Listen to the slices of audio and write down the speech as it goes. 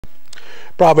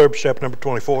Proverbs chapter number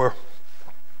 24. I'm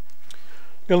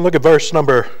going to look at verse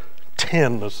number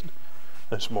 10 this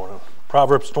morning.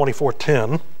 Proverbs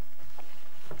 24:10.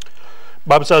 The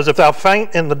Bible says, if thou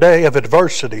faint in the day of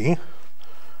adversity,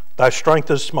 thy strength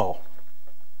is small.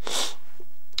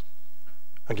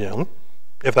 Again,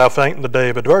 if thou faint in the day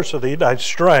of adversity, thy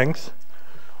strength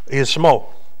is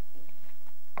small.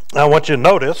 Now I want you to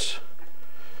notice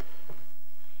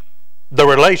the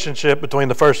relationship between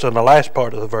the first and the last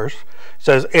part of the verse. It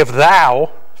says, if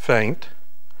thou faint,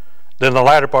 then the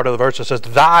latter part of the verse it says,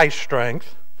 thy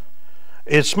strength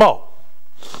is small.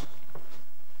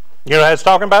 You know what it's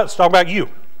talking about? It's talking about you.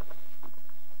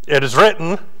 It is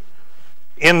written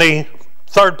in the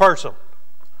third person.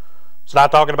 It's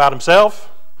not talking about himself.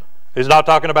 He's not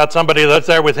talking about somebody that's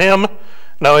there with him.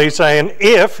 No, he's saying,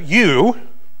 if you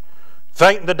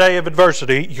faint in the day of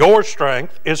adversity, your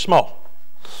strength is small.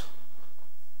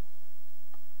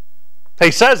 He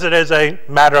says it as a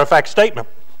matter-of-fact statement.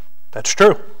 That's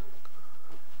true.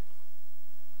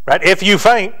 Right? If you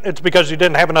faint, it's because you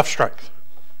didn't have enough strength.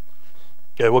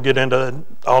 Okay, we'll get into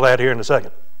all that here in a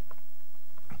second.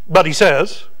 But he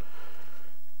says,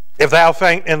 if thou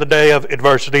faint in the day of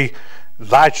adversity,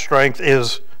 thy strength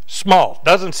is small.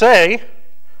 Doesn't say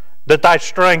that thy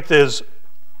strength is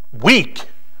weak.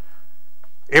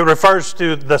 It refers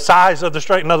to the size of the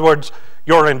strength. In other words,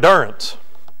 your endurance.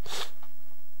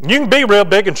 You can be real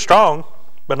big and strong,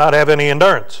 but not have any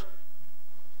endurance.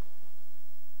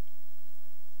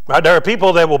 Right? There are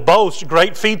people that will boast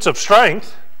great feats of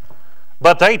strength,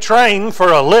 but they train for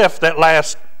a lift that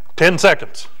lasts 10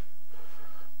 seconds.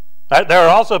 Right? There are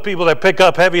also people that pick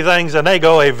up heavy things and they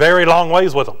go a very long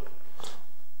ways with them.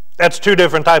 That's two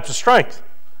different types of strength.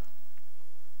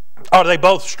 Are they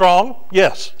both strong?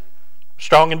 Yes.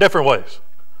 Strong in different ways.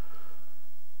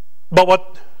 But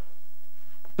what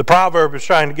the proverb is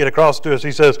trying to get across to us,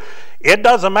 he says, it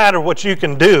doesn't matter what you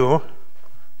can do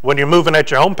when you're moving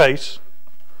at your own pace,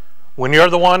 when you're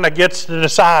the one that gets to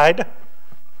decide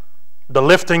the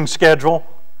lifting schedule,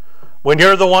 when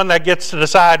you're the one that gets to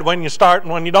decide when you start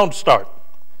and when you don't start.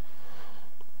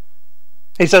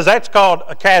 He says that's called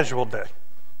a casual day.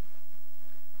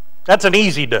 That's an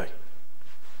easy day.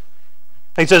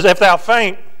 He says, if thou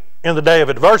faint in the day of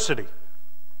adversity.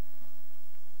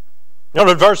 You know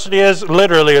what adversity is?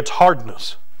 Literally, it's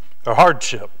hardness or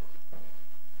hardship.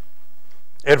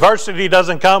 Adversity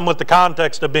doesn't come with the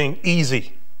context of being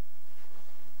easy.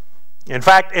 In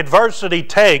fact, adversity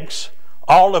takes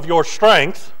all of your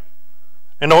strength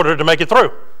in order to make it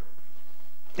through.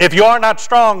 If you are not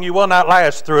strong, you will not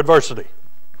last through adversity.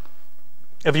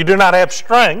 If you do not have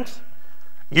strength,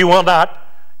 you will not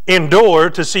endure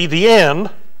to see the end,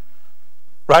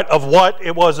 right, of what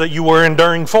it was that you were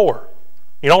enduring for.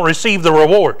 You don't receive the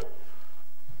reward.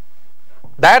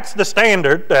 That's the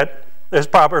standard that this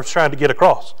proverb is trying to get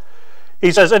across.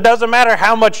 He says it doesn't matter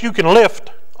how much you can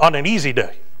lift on an easy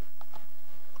day.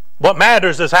 What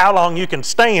matters is how long you can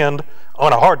stand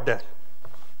on a hard day.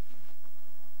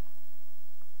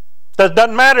 It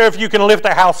doesn't matter if you can lift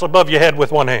a house above your head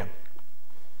with one hand.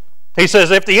 He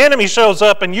says if the enemy shows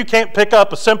up and you can't pick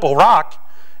up a simple rock,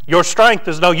 your strength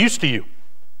is no use to you.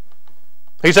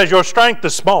 He says your strength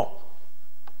is small.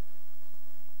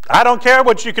 I don't care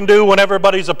what you can do when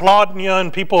everybody's applauding you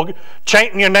and people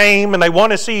chanting your name and they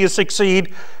want to see you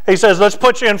succeed. He says, let's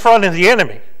put you in front of the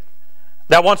enemy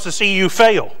that wants to see you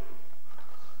fail.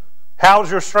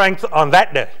 How's your strength on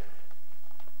that day?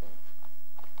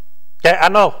 Okay, I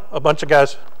know a bunch of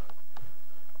guys,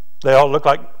 they all look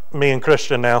like me and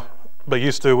Christian now, but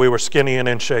used to we were skinny and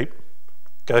in shape.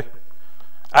 Okay?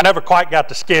 I never quite got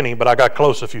to skinny, but I got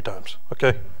close a few times.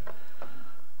 Okay?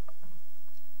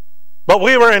 But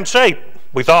we were in shape,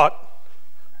 we thought,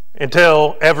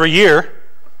 until every year,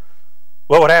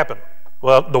 what would happen?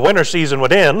 Well, the winter season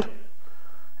would end,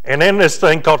 and then this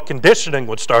thing called conditioning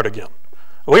would start again.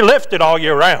 We lifted all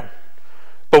year round.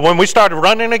 But when we started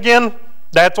running again,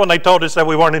 that's when they told us that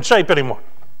we weren't in shape anymore.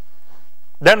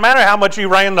 Doesn't matter how much you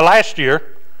ran the last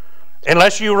year,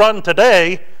 unless you run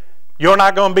today, you're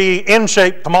not going to be in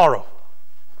shape tomorrow.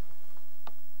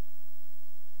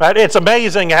 Right? It's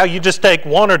amazing how you just take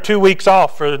 1 or 2 weeks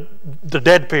off for the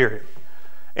dead period.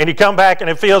 And you come back and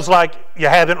it feels like you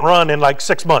haven't run in like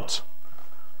 6 months.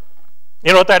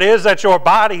 You know what that is? That's your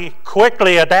body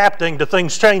quickly adapting to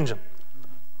things changing.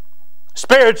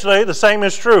 Spiritually, the same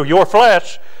is true. Your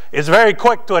flesh is very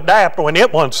quick to adapt when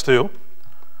it wants to,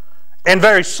 and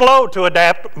very slow to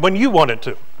adapt when you want it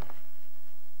to.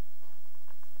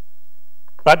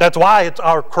 Right? That's why it's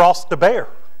our cross to bear.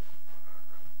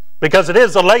 Because it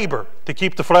is a labor to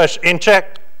keep the flesh in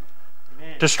check,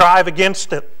 Amen. To strive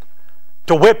against it,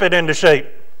 to whip it into shape.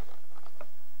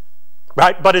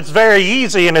 Right? But it's very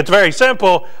easy and it's very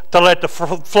simple to let the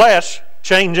flesh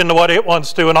change into what it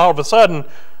wants to, and all of a sudden,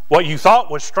 what you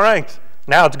thought was strength,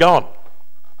 now it's gone.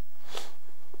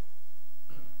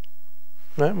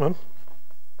 Yeah, well, it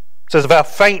says about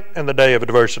faint in the day of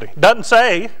adversity. It doesn't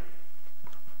say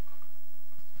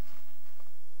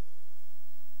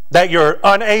that you're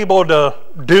unable to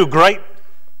do great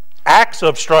acts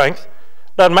of strength.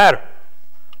 Doesn't matter.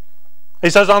 He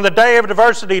says on the day of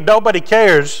adversity, nobody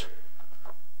cares,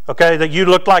 okay, that you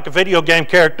looked like a video game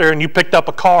character and you picked up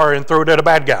a car and threw it at a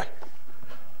bad guy.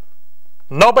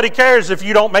 Nobody cares if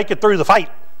you don't make it through the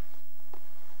fight.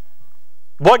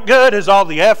 What good is all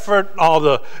the effort, all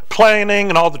the planning,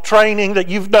 and all the training that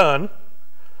you've done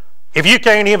if you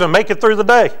can't even make it through the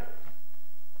day?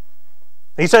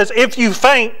 He says, if you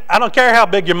faint, I don't care how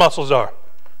big your muscles are,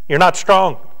 you're not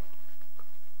strong.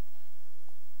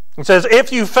 He says,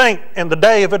 if you faint in the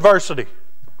day of adversity,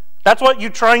 that's what you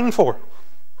train for.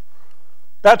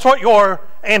 That's what you're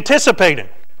anticipating.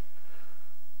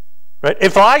 Right?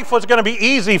 If life was going to be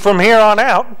easy from here on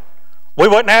out, we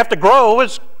wouldn't have to grow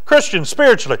as Christians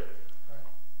spiritually.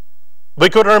 We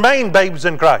could remain babes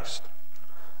in Christ.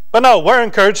 But no, we're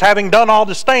encouraged, having done all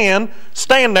to stand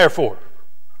therefore.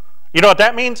 You know what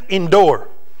that means? Endure.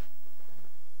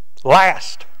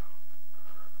 Last.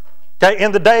 Okay,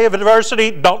 in the day of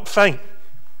adversity, don't faint.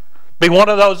 Be one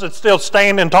of those that's still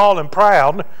standing tall and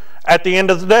proud at the end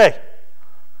of the day.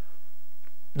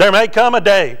 There may come a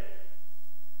day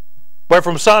where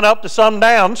from sun up to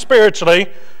sundown, spiritually,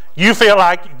 you feel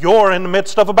like you're in the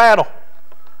midst of a battle.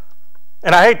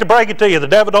 And I hate to break it to you, the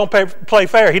devil don't play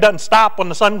fair. He doesn't stop when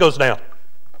the sun goes down.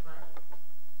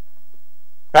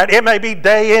 Right? It may be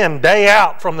day in, day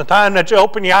out, from the time that you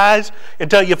open your eyes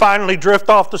until you finally drift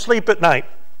off to sleep at night.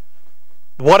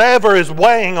 Whatever is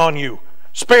weighing on you,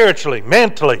 spiritually,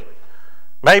 mentally,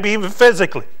 maybe even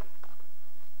physically.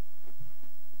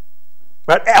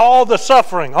 Right? All the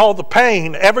suffering, all the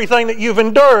pain, everything that you've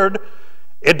endured,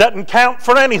 it doesn't count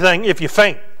for anything if you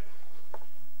faint.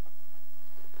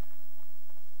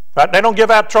 Right? They don't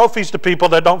give out trophies to people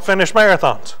that don't finish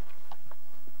marathons.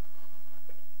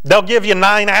 They'll give you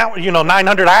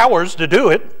 900 hours to do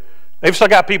it. They've still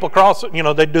got people crossing,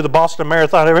 they do the Boston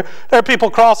Marathon. There are people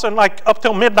crossing like up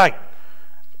till midnight.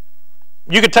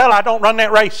 You can tell I don't run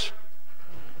that race.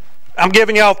 I'm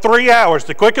giving y'all 3 hours.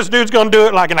 The quickest dude's going to do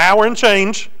it like an hour and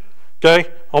change. Okay?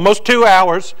 Almost 2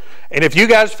 hours. And if you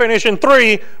guys finish in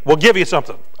 3, we'll give you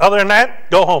something. Other than that,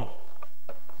 go home.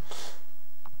 All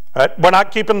right? We're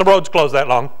not keeping the roads closed that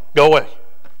long. Go away.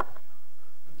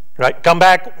 Right? Come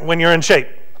back when you're in shape.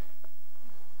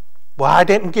 Well, I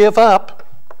didn't give up.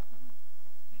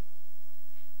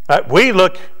 Right? We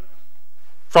look,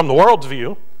 from the world's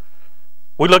view,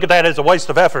 we look at that as a waste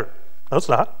of effort. No, it's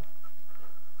not.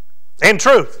 In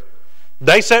truth,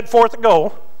 they set forth a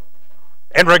goal,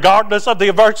 and regardless of the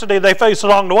adversity they faced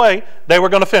along the way, they were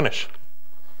going to finish.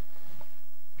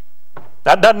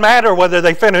 That doesn't matter whether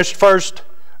they finished first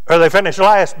or they finished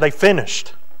last. They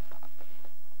finished.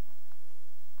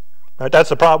 Right? That's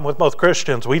the problem with most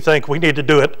Christians. We think we need to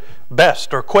do it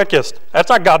best or quickest. That's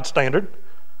not God's standard.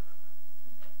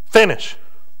 Finish.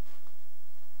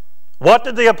 What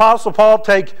did the Apostle Paul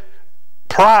take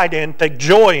pride in, take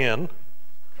joy in,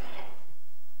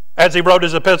 as he wrote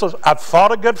his epistles? I've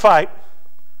fought a good fight.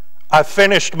 I've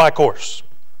finished my course.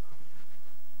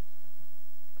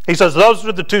 He says those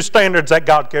are the two standards that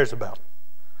God cares about.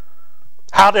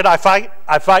 How did I fight?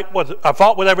 I fought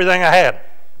with everything I had.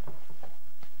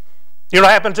 You know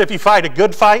what happens if you fight a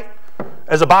good fight?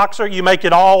 As a boxer, you make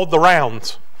it all the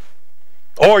rounds.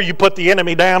 Or you put the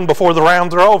enemy down before the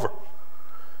rounds are over.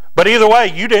 But either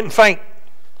way, you didn't faint.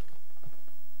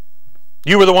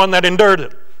 You were the one that endured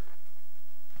it.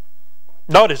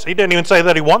 Notice, he didn't even say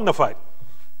that he won the fight.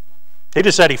 He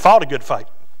just said he fought a good fight.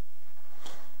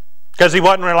 Because he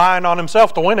wasn't relying on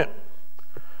himself to win it.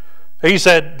 He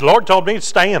said, the Lord told me to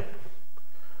stand.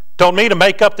 Told me to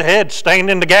make up the head, stand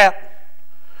in the gap.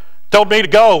 Told me to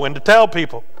go and to tell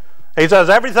people. He says,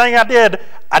 everything I did,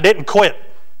 I didn't quit.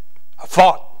 I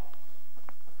fought.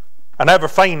 I never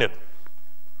fainted.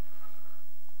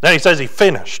 Then he says he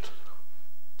finished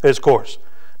his course.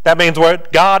 That means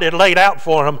what God had laid out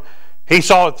for him, he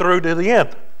saw it through to the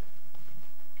end.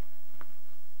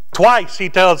 Twice he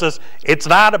tells us it's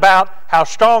not about how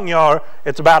strong you are,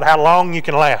 it's about how long you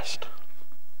can last.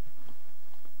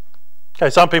 Okay,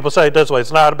 some people say it this way,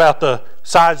 it's not about the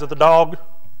size of the dog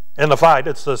in the fight,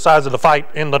 it's the size of the fight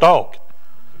in the dog.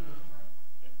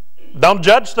 Don't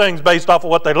judge things based off of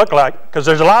what they look like, because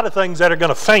there's a lot of things that are going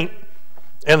to faint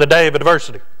in the day of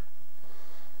adversity.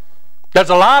 There's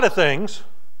a lot of things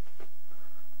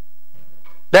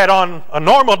that on a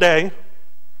normal day,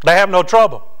 they have no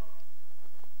trouble.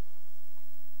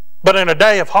 But in a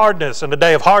day of hardness, in a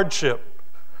day of hardship,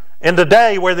 in the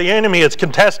day where the enemy is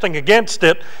contesting against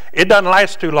it, it doesn't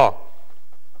last too long.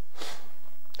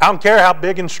 I don't care how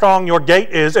big and strong your gate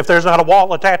is if there's not a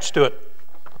wall attached to it.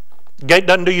 The gate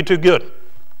doesn't do you too good.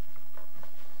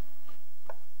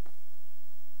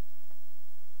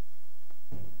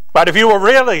 But if you were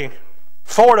really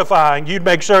fortifying, you'd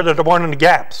make sure that there weren't any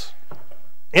gaps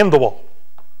in the wall.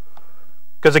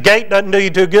 Because a gate doesn't do you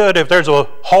too good if there's a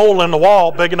hole in the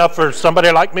wall big enough for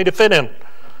somebody like me to fit in.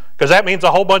 Because that means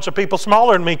a whole bunch of people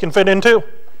smaller than me can fit in too.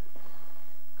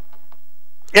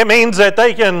 It means that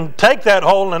they can take that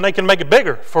hole and they can make it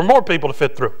bigger for more people to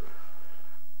fit through.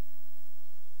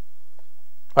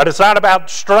 But it's not about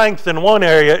strength in one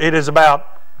area, it is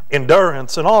about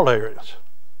endurance in all areas.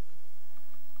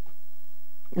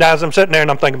 Now, as I'm sitting there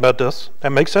and I'm thinking about this,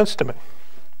 that makes sense to me.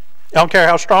 I don't care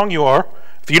how strong you are.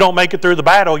 If you don't make it through the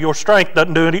battle, your strength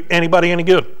doesn't do anybody any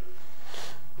good.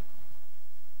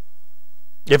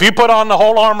 If you put on the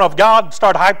whole armor of God and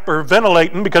start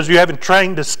hyperventilating because you haven't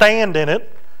trained to stand in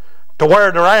it, to wear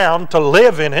it around, to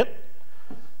live in it,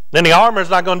 then the armor is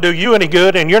not going to do you any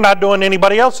good and you're not doing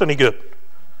anybody else any good.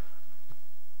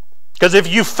 Because if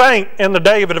you faint in the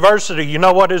day of adversity, you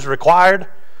know what is required?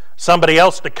 Somebody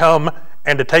else to come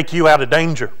and to take you out of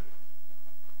danger.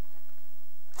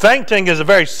 Fainting is a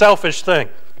very selfish thing.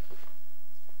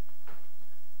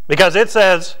 Because it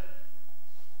says,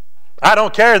 I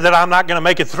don't care that I'm not going to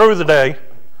make it through the day.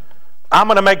 I'm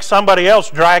going to make somebody else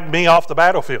drag me off the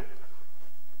battlefield.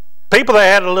 People that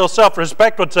had a little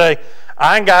self-respect would say,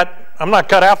 I'm not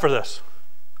cut out for this.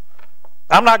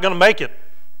 I'm not going to make it.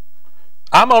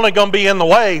 I'm only going to be in the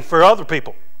way for other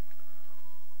people.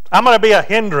 I'm going to be a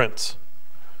hindrance.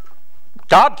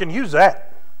 God can use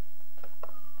that.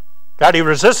 God, He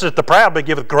resisteth the proud, but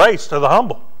giveth grace to the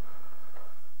humble.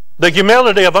 The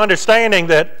humility of understanding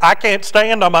that I can't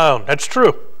stand on my own. That's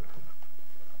true.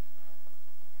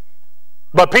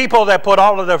 But people that put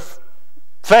all of their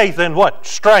faith in what?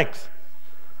 Strength.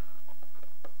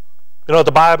 You know what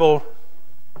the Bible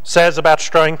says about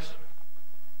strength?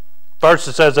 First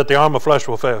it says that the arm of flesh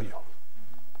will fail you.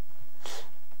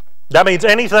 That means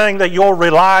anything that you're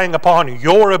relying upon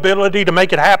your ability to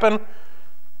make it happen,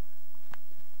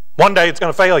 one day it's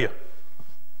going to fail you.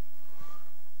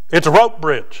 It's a rope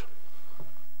bridge.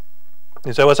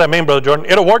 You say, what's that mean, Brother Jordan?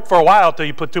 It'll work for a while until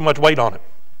you put too much weight on it.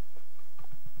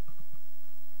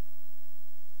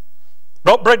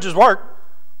 Rope bridges work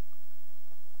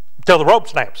until the rope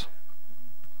snaps.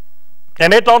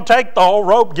 And it don't take the whole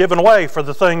rope giving away for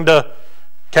the thing to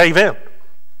cave in.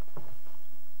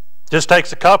 Just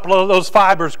takes a couple of those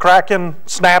fibers cracking,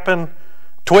 snapping,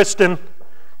 twisting,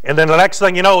 and then the next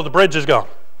thing you know, the bridge is gone.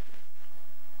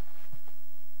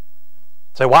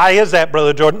 Say, why is that,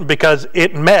 Brother Jordan? Because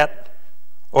it met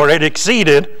or it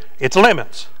exceeded its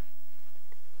limits.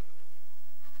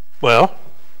 Well,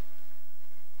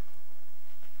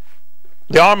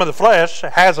 the arm of the flesh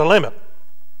has a limit.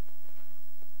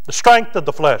 The strength of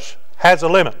the flesh has a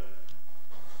limit.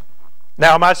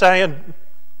 Now, am I saying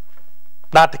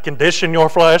not to condition your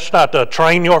flesh, not to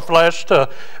train your flesh to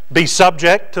be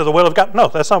subject to the will of God? No,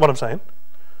 that's not what I'm saying.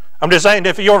 I'm just saying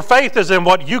if your faith is in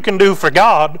what you can do for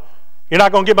God, you're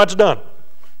not going to get much done.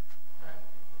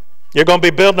 You're going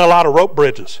to be building a lot of rope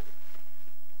bridges.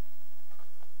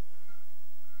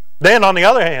 Then, on the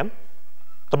other hand,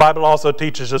 the Bible also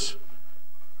teaches us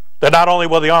that not only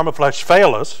will the arm of flesh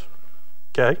fail us,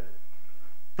 okay,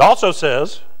 it also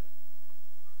says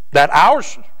that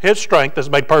His strength is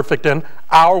made perfect in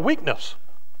our weakness.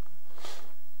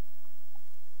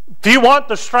 If you want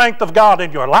the strength of God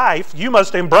in your life, you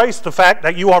must embrace the fact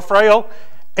that you are frail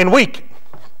and weak.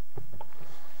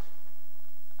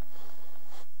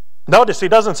 Notice He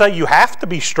doesn't say you have to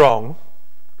be strong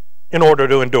in order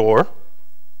to endure.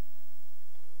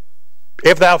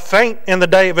 If thou faint in the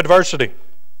day of adversity,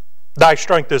 thy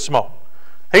strength is small.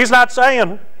 He's not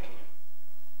saying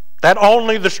that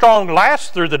only the strong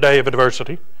last through the day of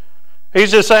adversity.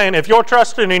 He's just saying if you're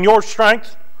trusting in your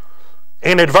strength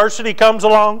and adversity comes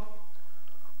along,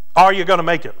 are you going to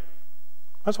make it?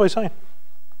 That's what he's saying.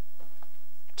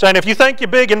 Saying if you think you're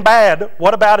big and bad,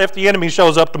 what about if the enemy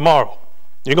shows up tomorrow?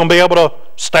 You're going to be able to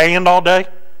stand all day?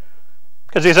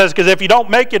 Because he says, because if you don't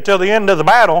make it till the end of the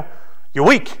battle, you're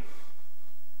weak.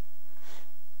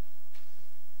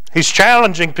 He's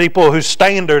challenging people whose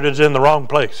standard is in the wrong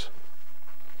place.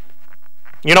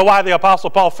 You know why the Apostle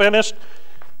Paul finished?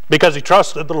 Because he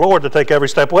trusted the Lord to take every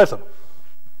step with him.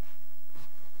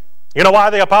 You know why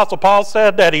the Apostle Paul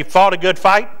said that he fought a good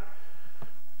fight?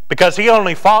 because he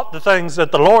only fought the things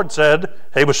that the Lord said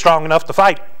he was strong enough to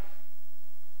fight.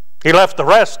 He left the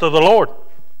rest to the Lord.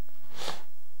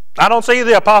 I don't see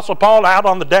the Apostle Paul out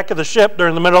on the deck of the ship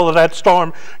during the middle of that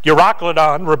storm,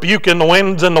 Euroclydon, rebuking the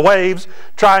winds and the waves,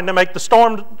 trying to make the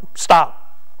storm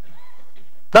stop.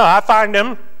 No, I find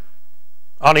him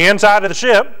on the inside of the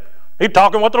ship. He's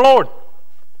talking with the Lord.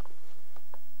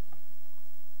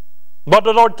 What did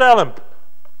the Lord tell him?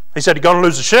 He said, you're going to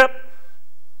lose the ship.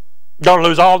 You're going to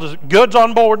lose all the goods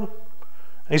on board. And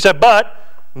he said, but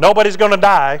nobody's going to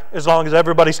die as long as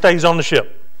everybody stays on the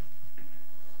ship.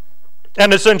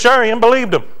 And the centurion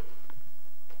believed him. In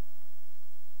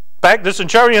fact, the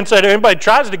centurion said, if anybody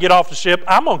tries to get off the ship,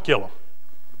 I'm going to kill him.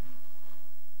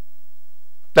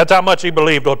 That's how much he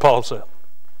believed what Paul said.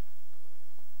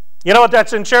 You know what that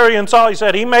centurion saw? He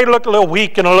said, he may look a little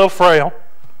weak and a little frail.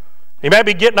 He may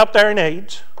be getting up there in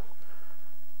age.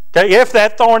 Okay, if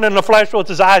that thorn in the flesh was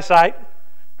his eyesight,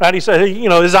 right? He said,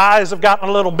 his eyes have gotten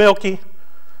a little milky.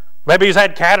 Maybe he's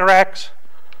had cataracts.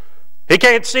 He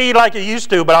can't see like he used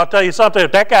to, but I'll tell you something.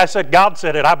 If that guy said God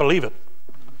said it, I believe it.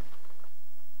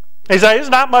 He said, it's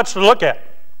not much to look at. In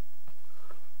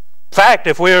fact,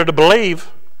 if we were to believe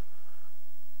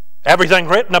everything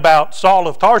written about Saul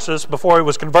of Tarsus before he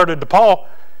was converted to Paul,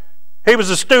 he was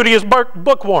a studious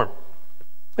bookworm.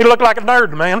 He looked like a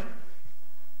nerd, man.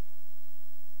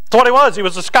 That's what he was. He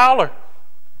was a scholar.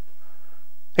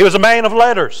 He was a man of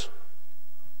letters.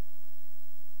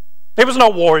 He was no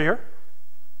warrior.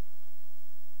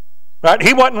 Right?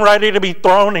 He wasn't ready to be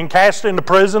thrown and cast into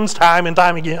prisons time and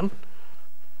time again.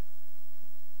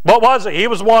 What was he? He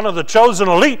was one of the chosen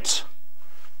elites.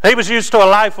 He was used to a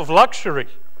life of luxury.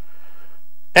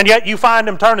 And yet you find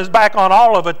him turn his back on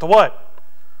all of it to what?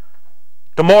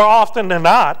 To more often than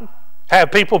not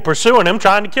have people pursuing him,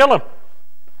 trying to kill him.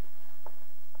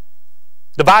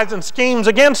 Devising schemes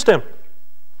against him.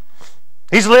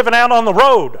 He's living out on the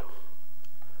road.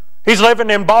 He's living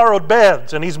in borrowed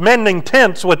beds, and he's mending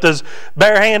tents with his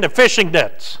bare-handed fishing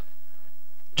nets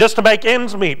just to make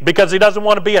ends meet, because he doesn't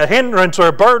want to be a hindrance or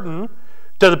a burden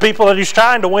to the people that he's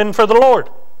trying to win for the Lord.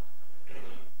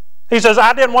 He says,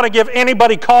 I didn't want to give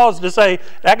anybody cause to say,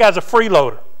 that guy's a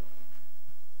freeloader.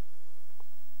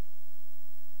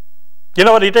 You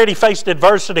know what he did? He faced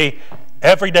adversity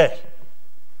every day.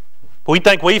 We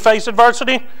think we face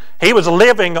adversity. He was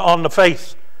living on the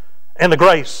faith and the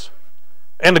grace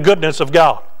and the goodness of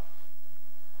God.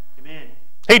 Amen.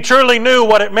 He truly knew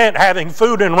what it meant having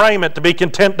food and raiment to be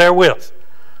content therewith,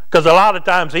 because a lot of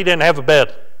times he didn't have a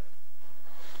bed.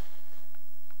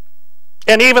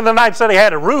 And even the nights that he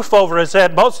had a roof over his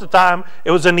head, most of the time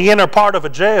it was in the inner part of a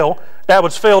jail that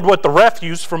was filled with the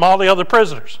refuse from all the other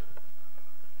prisoners.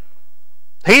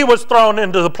 He was thrown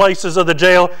into the places of the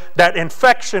jail that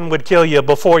infection would kill you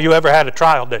before you ever had a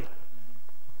trial date.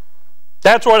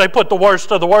 That's where they put the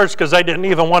worst of the worst, because they didn't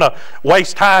even want to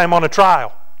waste time on a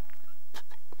trial.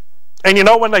 And you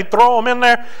know when they throw him in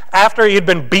there? After he had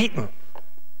been beaten.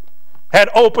 Had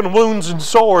open wounds and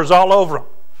sores all over him.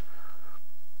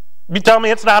 You tell me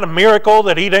it's not a miracle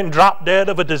that he didn't drop dead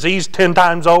of a disease 10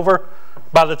 times over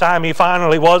by the time he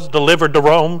finally was delivered to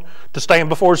Rome to stand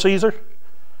before Caesar?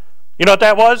 You know what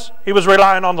that was? He was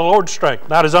relying on the Lord's strength,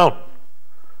 not his own.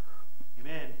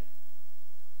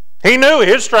 He knew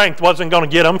his strength wasn't going to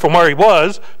get him from where he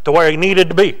was to where he needed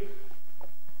to be.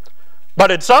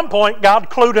 But at some point, God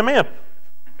clued him in.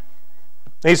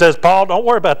 He says, Paul, don't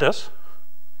worry about this.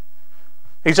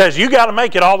 He says, you got to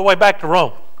make it all the way back to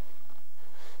Rome.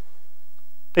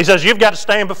 He says, you've got to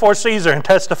stand before Caesar and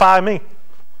testify me.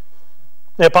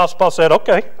 The Apostle Paul said,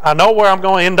 okay, I know where I'm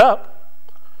going to end up,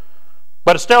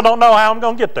 but I still don't know how I'm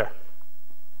going to get there.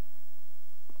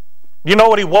 You know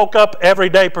what he woke up every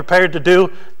day prepared to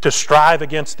do? To strive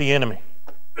against the enemy.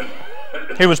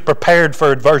 He was prepared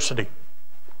for adversity.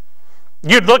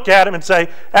 You'd look at him and say,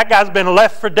 that guy's been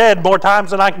left for dead more times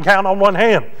than I can count on one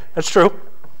hand. That's true.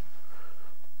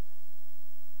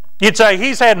 You'd say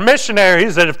he's had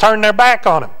missionaries that have turned their back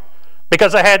on him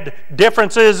because they had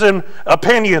differences in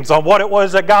opinions on what it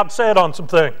was that God said on some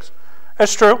things.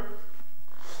 That's true.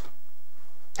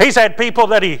 He's had people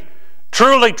that he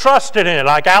truly trusted in,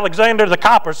 like Alexander the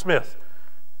coppersmith.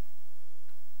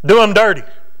 Do him dirty.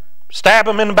 Stab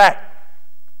him in the back.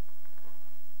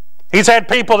 He's had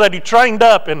people that he trained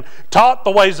up and taught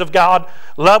the ways of God,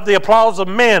 loved the applause of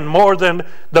men more than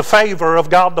the favor of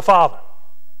God the Father.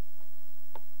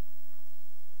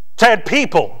 He's had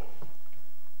people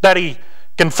that he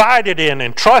confided in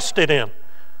and trusted in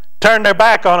turn their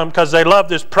back on him because they love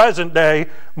this present day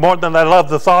more than they love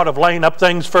the thought of laying up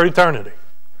things for eternity.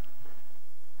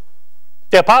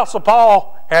 The Apostle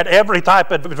Paul had every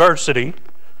type of adversity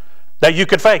that you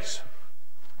could face.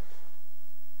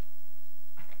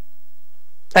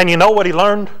 And you know what he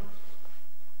learned?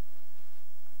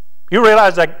 You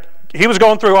realize that he was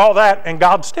going through all that and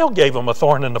God still gave him a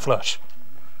thorn in the flesh.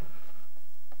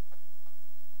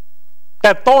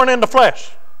 That thorn in the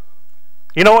flesh.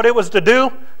 You know what it was to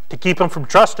do? To keep him from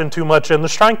trusting too much in the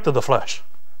strength of the flesh.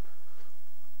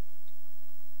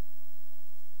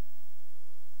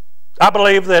 I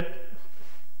believe that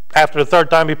after the third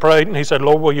time he prayed and he said,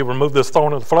 Lord, will you remove this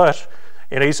thorn of the flesh?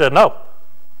 And he said, no.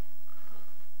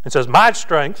 It says, my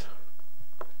strength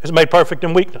is made perfect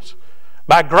in weakness.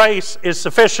 My grace is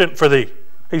sufficient for thee.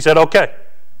 He said, okay.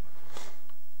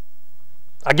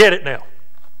 I get it now.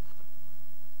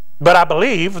 But I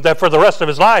believe that for the rest of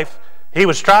his life, he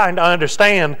was trying to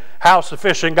understand how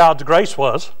sufficient God's grace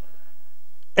was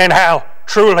and how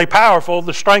truly powerful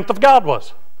the strength of God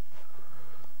was.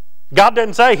 God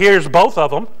didn't say, here's both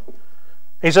of them.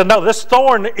 He said, no, this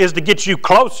thorn is to get you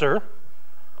closer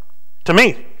to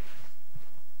me.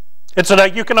 It's so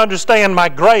that you can understand my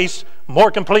grace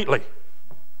more completely.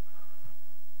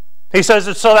 He says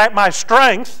it's so that my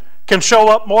strength can show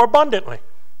up more abundantly.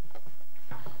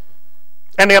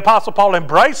 And the Apostle Paul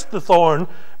embraced the thorn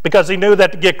because he knew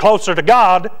that to get closer to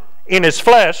God in his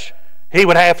flesh, he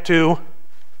would have to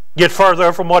get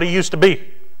further from what he used to be.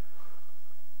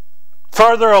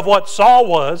 Further of what Saul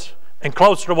was and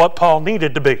closer to what Paul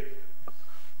needed to be.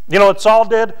 You know what Saul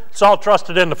did? Saul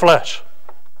trusted in the flesh.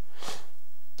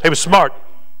 He was smart.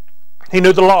 He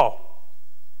knew the law.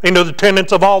 He knew the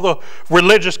tenets of all the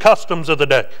religious customs of the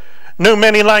day. Knew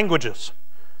many languages.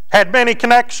 Had many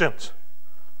connections.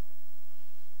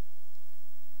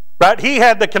 Right? He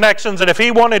had the connections that if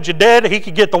he wanted you dead, he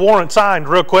could get the warrant signed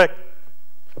real quick.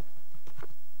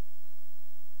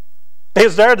 He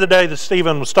was there the day that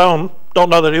Stephen was stoned. Don't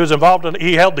know that he was involved in it.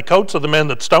 He held the coats of the men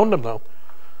that stoned him, though.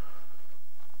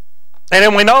 And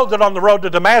then we know that on the road to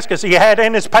Damascus, he had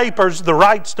in his papers the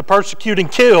rights to persecute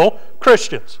and kill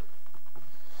Christians.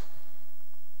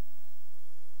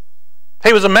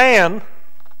 He was a man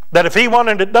that if he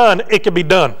wanted it done, it could be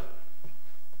done.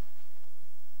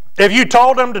 If you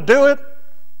told him to do it,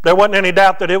 there wasn't any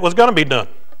doubt that it was going to be done.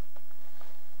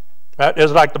 That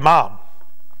is like the mob.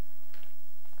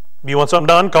 If you want something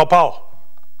done, call Paul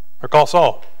or call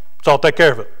Saul. Saul will take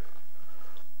care of it.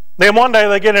 Then one day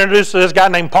they get introduced to this guy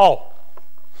named Paul.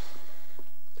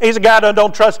 He's a guy that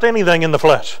don't trust anything in the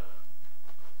flesh.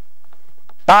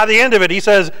 By the end of it, he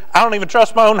says, I don't even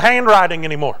trust my own handwriting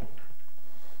anymore.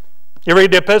 You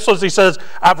read the epistles, he says,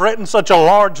 I've written such a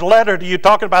large letter to you,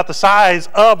 talking about the size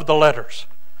of the letters.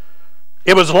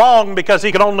 It was long because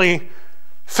he could only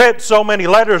fit so many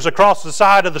letters across the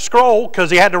side of the scroll because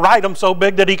he had to write them so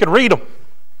big that he could read them.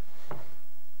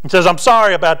 He says, I'm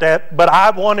sorry about that, but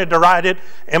I wanted to write it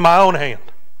in my own hand.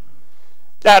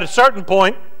 At a certain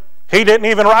point, he didn't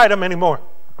even write them anymore.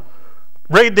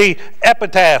 Read the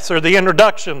epitaphs or the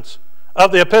introductions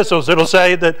of the epistles. It'll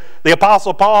say that the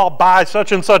Apostle Paul by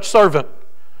such and such servant,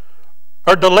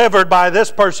 or delivered by this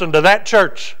person to that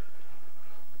church.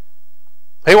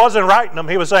 He wasn't writing them.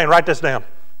 He was saying, write this down.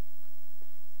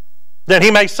 Then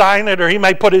he may sign it or he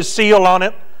may put his seal on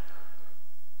it.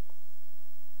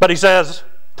 But he says,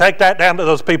 take that down to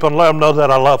those people and let them know that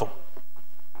I love them.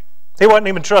 He wasn't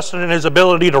even trusting in his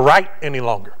ability to write any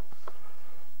longer.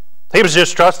 He was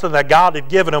just trusting that God had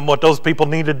given him what those people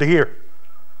needed to hear.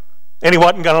 And he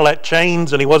wasn't going to let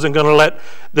chains and he wasn't going to let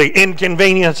the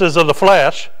inconveniences of the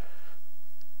flesh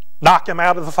knock him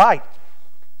out of the fight.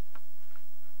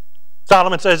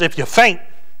 Solomon says, if you faint,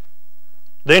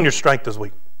 then your strength is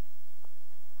weak.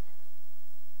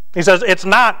 He says, it's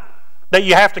not that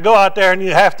you have to go out there and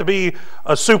you have to be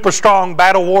a super strong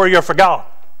battle warrior for God.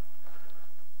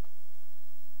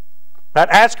 But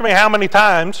ask me how many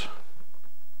times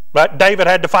David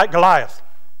had to fight Goliath.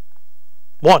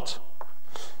 Once.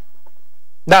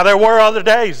 Now there were other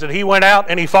days that he went out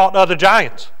and he fought other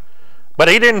giants. But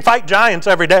he didn't fight giants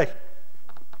every day.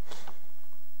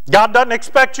 God doesn't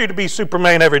expect you to be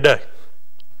Superman every day.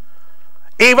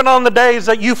 Even on the days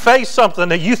that you face something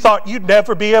that you thought you'd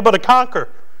never be able to conquer,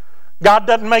 God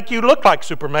doesn't make you look like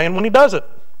Superman when he does it.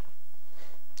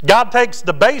 God takes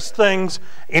the base things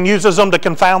and uses them to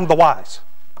confound the wise.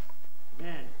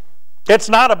 Amen. It's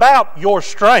not about your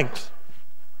strength.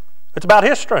 It's about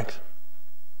his strength.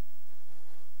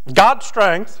 God's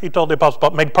strength, he told the Apostle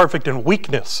Paul, made perfect in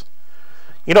weakness.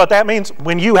 You know what that means?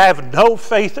 When you have no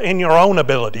faith in your own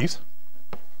abilities,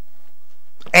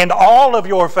 and all of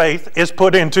your faith is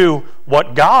put into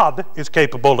what God is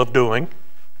capable of doing,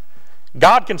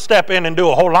 God can step in and do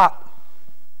a whole lot.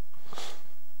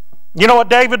 You know what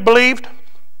David believed?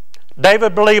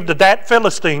 David believed that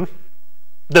Philistine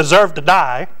deserved to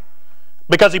die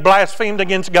because he blasphemed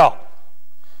against God.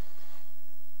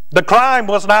 The crime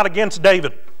was not against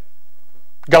David.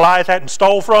 Goliath hadn't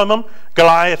stole from him.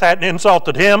 Goliath hadn't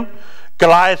insulted him.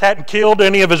 Goliath hadn't killed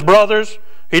any of his brothers.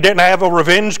 He didn't have a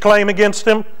revenge claim against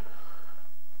him.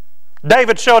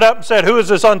 David showed up and said, "Who is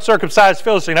this uncircumcised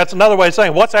Philistine?" That's another way of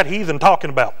saying, what's that heathen talking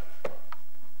about?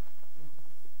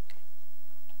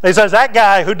 He says, that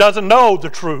guy who doesn't know the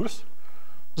truth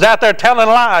is out there telling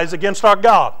lies against our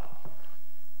God.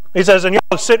 He says, and y'all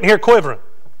are sitting here quivering.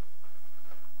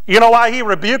 You know why he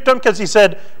rebuked him? Because he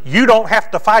said, you don't have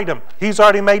to fight him. He's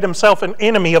already made himself an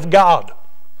enemy of God.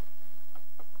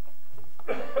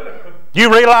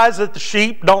 You realize that the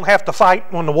sheep don't have to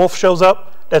fight when the wolf shows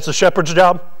up? That's the shepherd's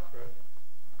job.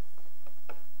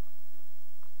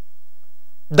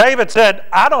 David said,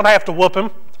 I don't have to whoop him.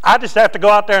 I just have to go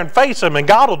out there and face him, and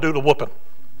God will do the whooping.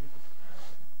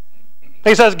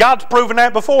 He says, God's proven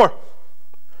that before.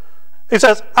 He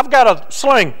says, I've got a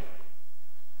sling,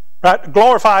 right?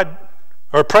 Glorified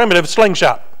or primitive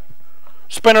slingshot.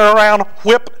 Spin it around,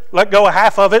 whip, let go of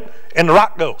half of it, and the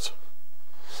rock goes.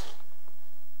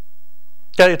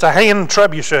 Okay, it's a hand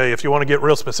trebuchet if you want to get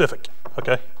real specific.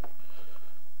 Okay.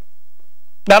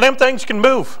 Now them things can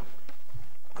move,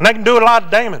 and they can do a lot of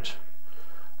damage.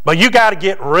 But you got to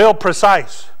get real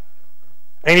precise.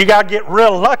 And you got to get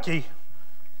real lucky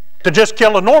to just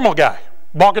kill a normal guy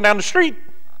walking down the street.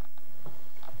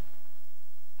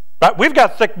 Right? We've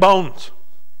got thick bones.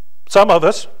 Some of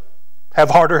us have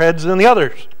harder heads than the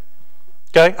others.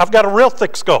 Okay? I've got a real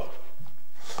thick skull.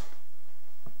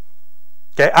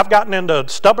 Okay? I've gotten into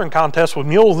stubborn contests with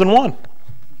mules than one.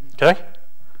 Okay?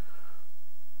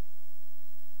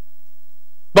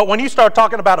 But when you start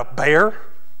talking about a bear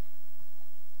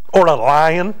or a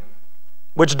lion,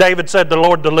 which David said the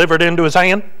Lord delivered into his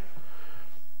hand,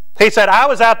 he said, I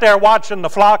was out there watching the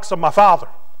flocks of my father.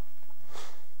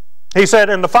 He said,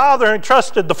 and the father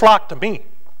entrusted the flock to me.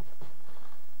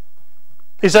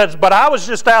 He says, but I was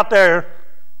just out there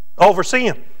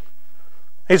overseeing.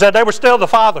 He said, they were still the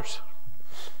father's.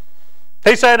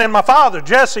 He said, and my father,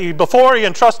 Jesse, before he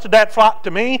entrusted that flock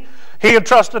to me, he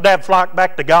entrusted that flock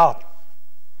back to God.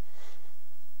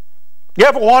 You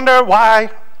ever wonder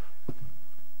why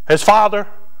his father,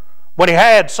 when he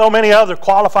had so many other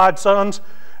qualified sons,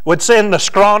 would send the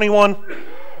scrawny one,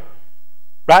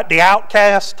 right, the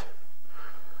outcast,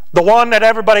 the one that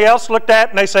everybody else looked at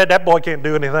and they said, that boy can't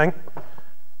do anything.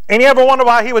 And you ever wonder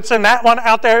why he would send that one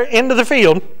out there into the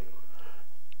field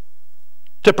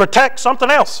to protect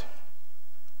something else?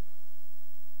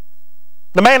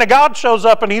 The man of God shows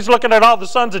up and he's looking at all the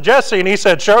sons of Jesse and he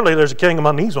said, surely there's a king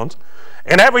among these ones.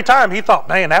 And every time he thought,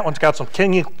 man, that one's got some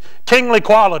kingly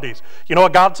qualities. You know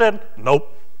what God said?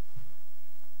 Nope.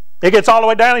 He gets all the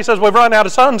way down. He says, we've run out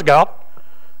of sons, God.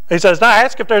 He says, now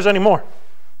ask if there's any more.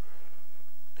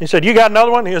 He said, you got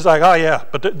another one? He was like, oh yeah,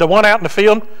 but the one out in the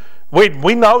field,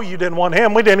 we know you didn't want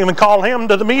him. We didn't even call him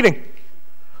to the meeting.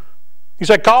 He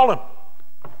said, call him.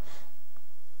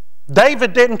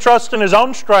 David didn't trust in his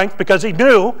own strength because he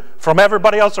knew from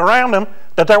everybody else around him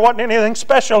that there wasn't anything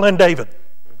special in David.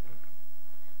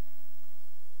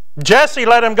 Jesse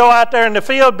let him go out there in the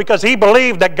field because he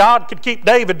believed that God could keep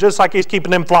David just like he's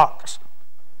keeping them flocks.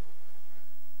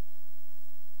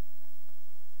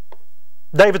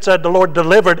 David said, the Lord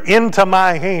delivered into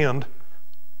my hand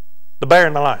the bear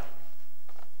and the lion.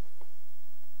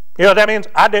 You know what that means?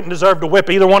 I didn't deserve to whip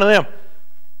either one of them.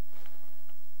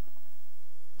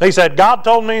 He said, God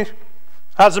told me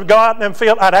I was to go out in them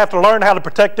field, I'd have to learn how to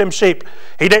protect them sheep.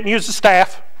 He didn't use the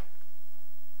staff.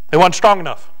 He wasn't strong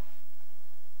enough.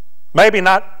 Maybe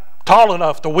not tall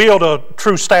enough to wield a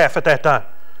true staff at that time.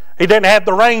 He didn't have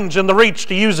the range and the reach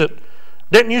to use it.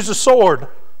 Didn't use a sword.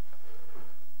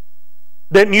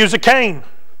 Didn't use a cane.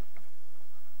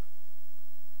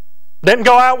 Didn't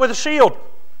go out with a shield.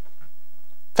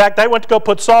 In fact, they went to go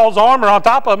put Saul's armor on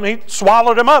top of him. He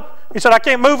swallowed him up. He said, I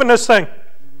can't move in this thing. He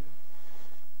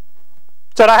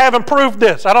said, I haven't proved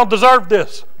this. I don't deserve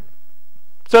this.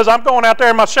 He says, I'm going out there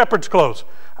in my shepherd's clothes.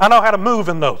 I know how to move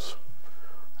in those.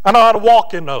 I know how to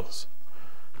walk in those.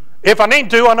 If I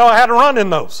need to, I know how to run in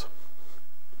those.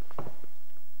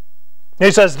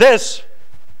 He says, this,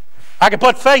 I can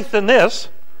put faith in this,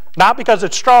 not because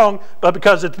it's strong, but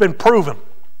because it's been proven.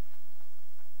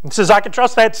 He says, I can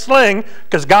trust that sling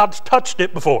because God's touched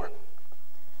it before.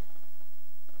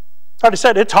 Like I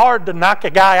said, it's hard to knock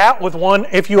a guy out with one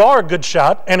if you are a good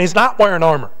shot and he's not wearing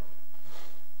armor.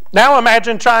 Now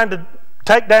imagine trying to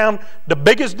take down the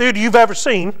biggest dude you've ever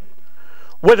seen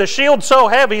with a shield so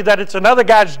heavy that it's another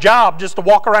guy's job just to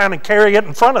walk around and carry it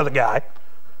in front of the guy.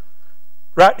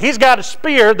 Right? He's got a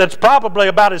spear that's probably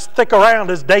about as thick around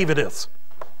as David is.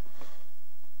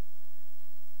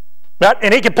 Right?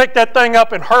 And he can pick that thing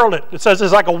up and hurl it. It says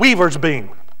it's like a weaver's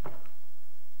beam.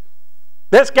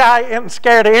 This guy isn't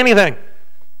scared of anything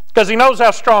because he knows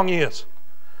how strong he is.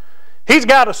 He's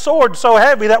got a sword so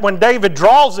heavy that when David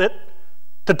draws it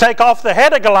to take off the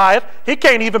head of Goliath, he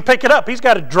can't even pick it up. He's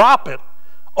got to drop it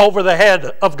over the head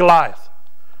of Goliath.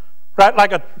 Right?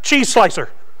 Like a cheese slicer.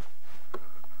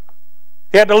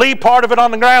 He had to leave part of it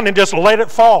on the ground and just let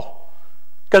it fall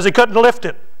because he couldn't lift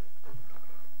it.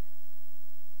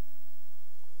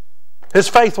 His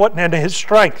faith wasn't in his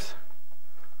strength.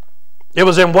 It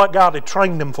was in what God had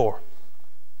trained him for.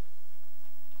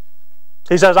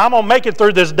 He says, I'm going to make it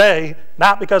through this day,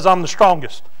 not because I'm the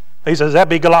strongest. He says, that'd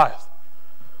be Goliath.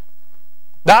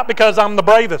 Not because I'm the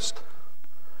bravest.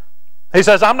 He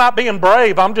says, I'm not being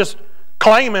brave. I'm just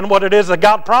claiming what it is that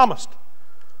God promised.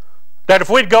 That if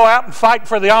we'd go out and fight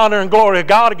for the honor and glory of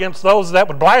God against those that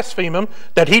would blaspheme him,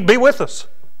 that he'd be with us.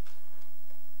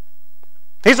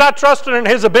 He's not trusting in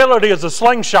his ability as a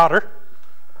slingshotter.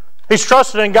 He's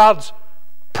trusting in God's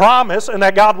promise and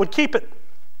that God would keep it.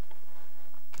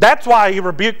 That's why he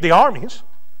rebuked the armies.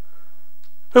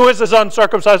 Who is this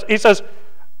uncircumcised? He says,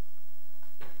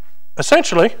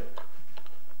 essentially,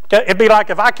 it'd be like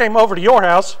if I came over to your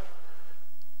house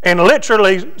and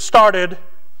literally started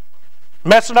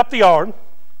messing up the yard,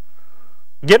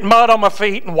 getting mud on my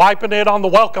feet and wiping it on the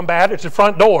welcome mat at your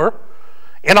front door,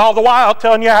 and all the while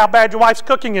telling you how bad your wife's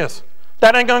cooking is.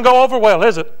 That ain't going to go over well,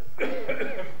 is it?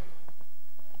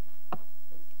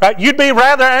 Right? You'd be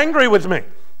rather angry with me.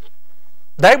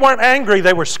 They weren't angry,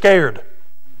 they were scared.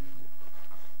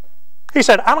 He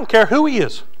said, I don't care who he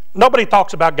is. Nobody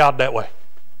talks about God that way.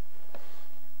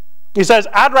 He says,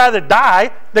 I'd rather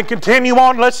die than continue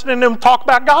on listening to them talk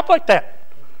about God like that.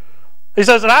 He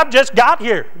says, and I've just got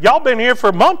here. Y'all been here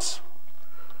for months,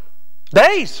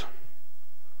 days.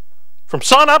 From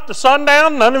sun up to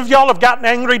sundown, none of y'all have gotten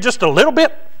angry just a little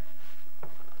bit.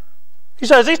 He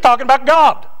says he's talking about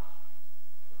God.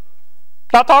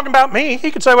 Not talking about me. He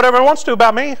can say whatever he wants to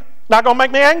about me. Not going to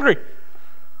make me angry.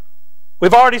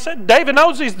 We've already said, David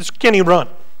knows he's the skinny runt.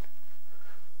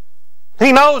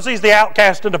 He knows he's the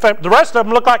outcast in the family. The rest of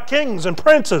them look like kings and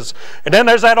princes. And then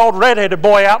there's that old red-headed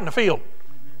boy out in the field.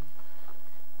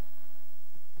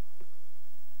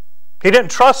 He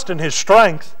didn't trust in his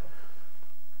strength.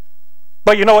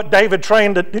 But you know what David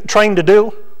trained to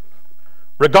do?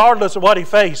 Regardless of what he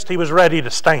faced, he was ready to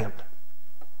stand.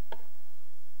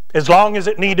 As long as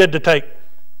it needed to take.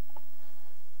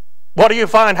 What do you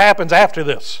find happens after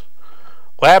this?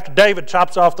 Well, after David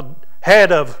chops off the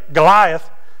head of Goliath,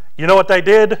 you know what they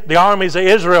did? The armies of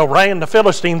Israel ran the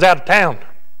Philistines out of town.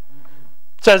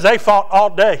 It says they fought all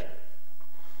day.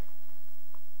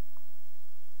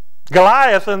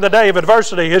 Goliath, in the day of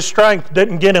adversity, his strength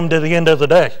didn't get him to the end of the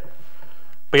day.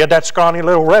 But yet that scrawny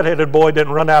little red-headed boy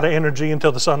didn't run out of energy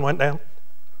until the sun went down.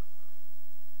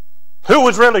 Who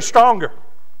was really stronger?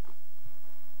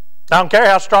 I don't care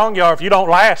how strong you are. If you don't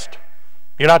last,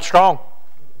 you're not strong.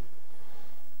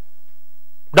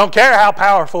 Don't care how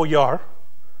powerful you are.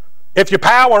 If your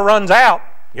power runs out,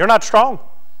 you're not strong.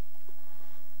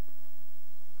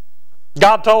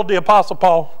 God told the Apostle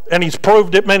Paul, and he's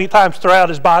proved it many times throughout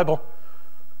his Bible,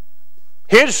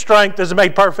 his strength is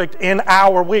made perfect in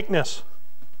our weakness.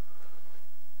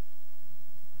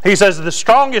 He says the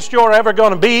strongest you're ever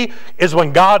going to be is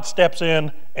when God steps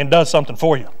in and does something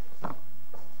for you.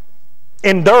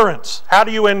 Endurance. How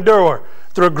do you endure?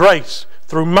 Through grace,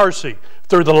 through mercy,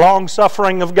 through the long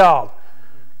suffering of God,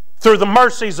 through the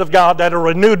mercies of God that are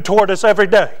renewed toward us every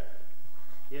day.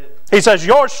 Yes. He says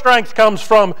your strength comes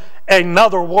from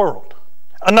another world,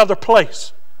 another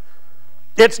place.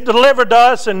 It's delivered to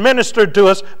us and ministered to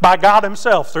us by God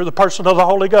himself through the person of the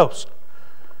Holy Ghost.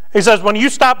 He says when you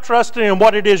stop trusting in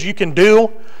what it is you can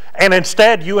do and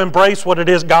instead you embrace what it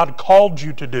is God called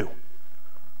you to do.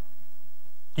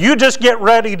 You just get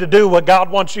ready to do what God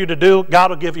wants you to do,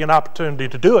 God will give you an opportunity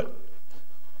to do it.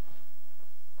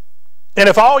 And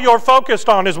if all you're focused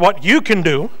on is what you can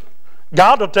do,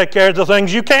 God will take care of the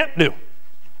things you can't do.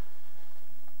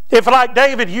 If, like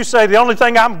David, you say, the only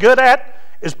thing I'm good at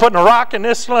is putting a rock in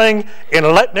this sling and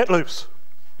letting it loose.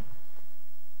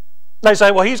 They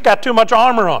say, well, he's got too much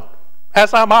armor on.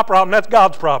 That's not my problem, that's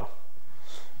God's problem.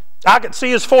 I can see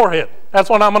his forehead. That's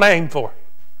what I'm going to aim for.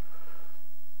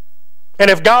 And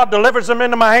if God delivers him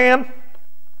into my hand,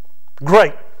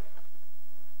 great.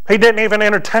 He didn't even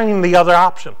entertain the other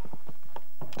option.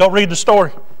 Go read the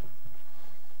story.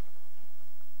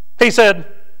 He said,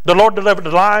 the Lord delivered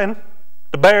the lion,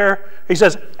 the bear. He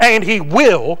says, and he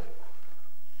will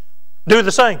do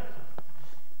the same.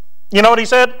 You know what he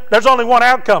said? There's only one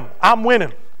outcome. I'm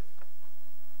winning.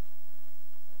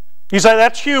 You say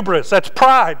that's hubris, that's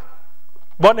pride.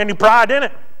 Wasn't any pride in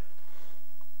it.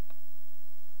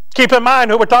 Keep in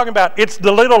mind who we're talking about. It's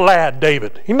the little lad,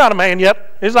 David. He's not a man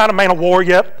yet. He's not a man of war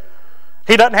yet.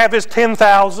 He doesn't have his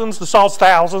 10,000s to Saul's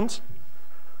thousands.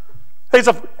 He's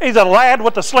a lad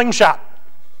with a slingshot.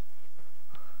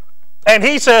 And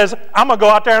he says, I'm going to go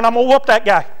out there and I'm going to whoop that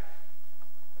guy.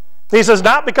 He says,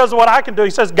 not because of what I can do. He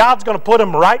says, God's going to put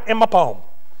him right in my palm.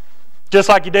 Just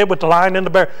like he did with the lion and the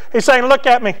bear. He's saying, look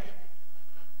at me.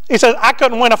 He says, I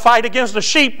couldn't win a fight against a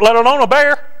sheep, let alone a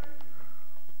bear.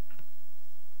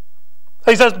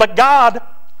 He says, but God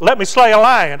let me slay a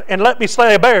lion and let me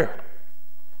slay a bear.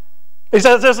 He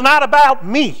says, it's not about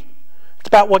me. It's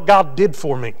about what God did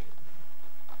for me.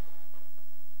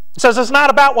 He says, it's not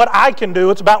about what I can do.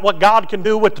 It's about what God can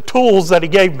do with the tools that he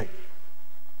gave me.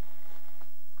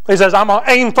 He says, I'm going to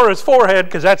aim for his forehead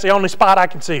because that's the only spot I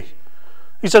can see.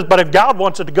 He says, but if God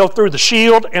wants it to go through the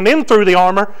shield and in through the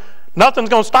armor, nothing's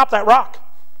going to stop that rock.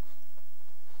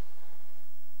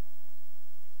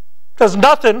 Because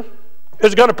nothing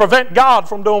is going to prevent God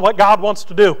from doing what God wants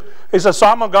to do. He says, so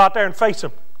I'm going to go out there and face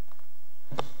him.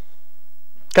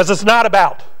 Because it's not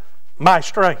about my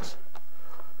strength.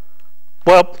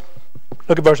 Well,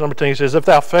 look at verse number 10. He says, if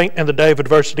thou faint in the day of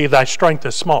adversity, thy strength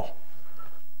is small.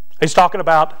 He's talking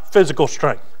about physical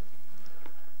strength.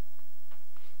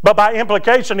 But by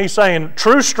implication, he's saying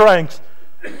true strength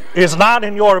is not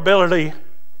in your ability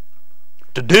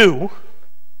to do.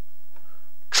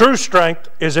 True strength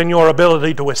is in your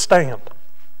ability to withstand.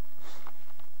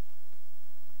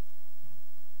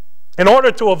 In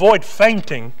order to avoid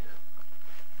fainting,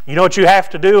 you know what you have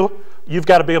to do? You've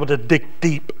got to be able to dig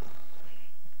deep.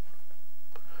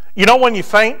 You know when you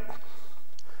faint,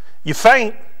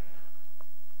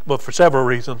 well, for several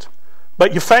reasons,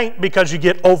 but you faint because you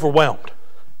get overwhelmed.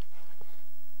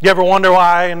 You ever wonder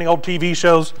why in the old TV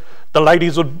shows the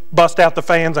ladies would bust out the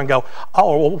fans and go,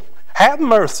 oh, well, have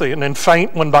mercy, and then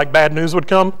faint when like bad news would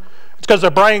come? It's because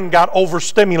their brain got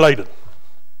overstimulated.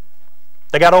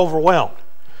 They got overwhelmed.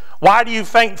 Why do you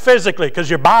faint physically? Because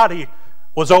your body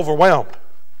was overwhelmed.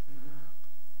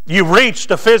 You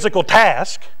reached a physical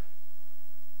task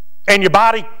and your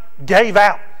body gave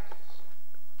out.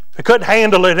 It couldn't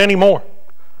handle it anymore.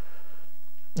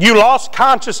 You lost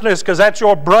consciousness because that's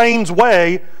your brain's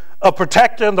way of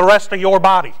protecting the rest of your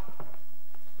body.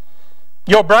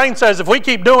 Your brain says, if we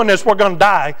keep doing this, we're going to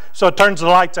die, so it turns the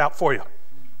lights out for you.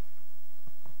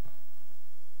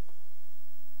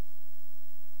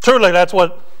 Truly, that's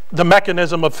what the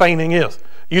mechanism of fainting is.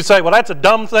 You say, well, that's a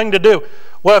dumb thing to do.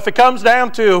 Well, if it comes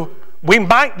down to we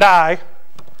might die,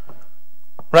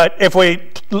 right, if we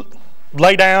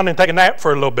lay down and take a nap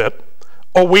for a little bit,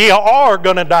 or we are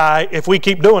going to die if we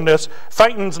keep doing this,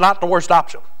 fainting's not the worst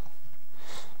option.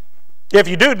 If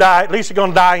you do die, at least you're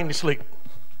going to die in your sleep.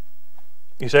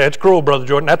 You say, it's cruel, Brother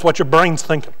Jordan. That's what your brain's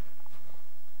thinking.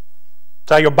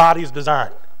 That's how your body's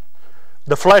designed.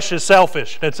 The flesh is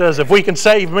selfish. It says, if we can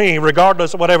save me,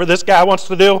 regardless of whatever this guy wants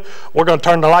to do, we're going to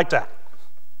turn the lights out.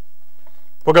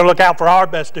 We're going to look out for our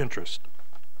best interest.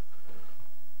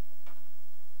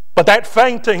 But that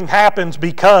fainting happens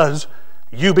because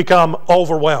you become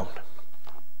overwhelmed.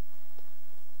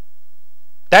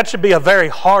 That should be a very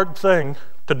hard thing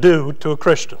to do to a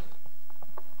Christian.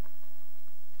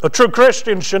 A true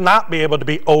Christian should not be able to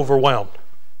be overwhelmed.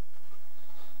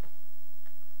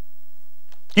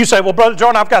 You say, well, Brother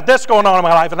Jordan, I've got this going on in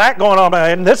my life and that going on in my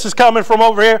life, and this is coming from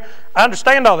over here. I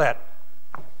understand all that.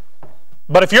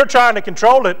 But if you're trying to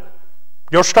control it,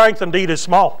 your strength indeed is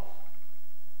small.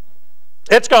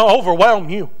 It's going to overwhelm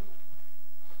you.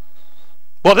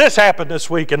 Well, this happened this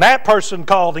week, and that person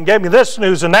called and gave me this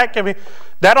news, and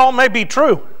that all may be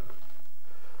true.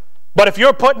 But if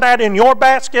you're putting that in your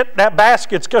basket, that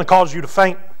basket's going to cause you to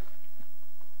faint.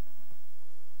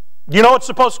 You know what's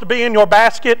supposed to be in your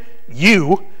basket?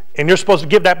 You, and you're supposed to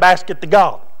give that basket to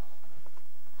God.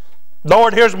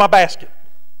 Lord, here's my basket.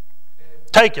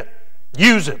 Take it.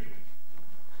 Use it.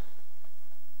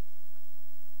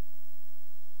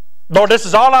 Lord, this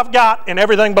is all I've got, and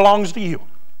everything belongs to you.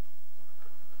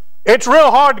 It's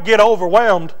real hard to get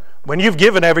overwhelmed when you've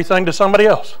given everything to somebody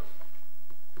else.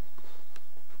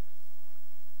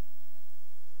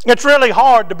 It's really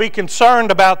hard to be concerned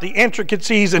about the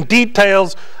intricacies and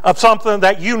details of something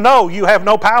that you know you have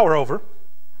no power over,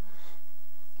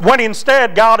 when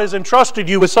instead God has entrusted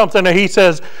you with something that He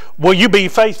says, will you be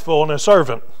faithful and a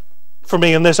servant for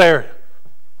me in this area?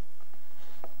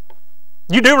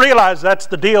 You do realize that's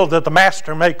the deal that the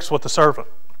master makes with the servant.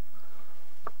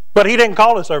 But He didn't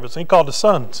call His servants, He called His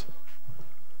sons.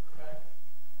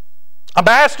 A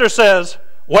master says,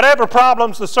 whatever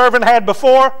problems the servant had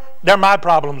before, they're my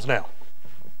problems now.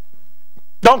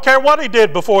 Don't care what he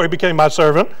did before he became my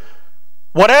servant.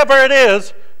 Whatever it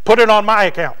is, put it on my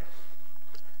account.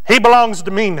 He belongs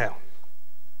to me now.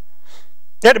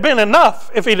 It'd have been enough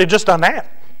if he'd have just done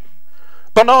that.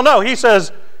 But no, he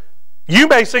says, you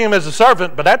may see him as a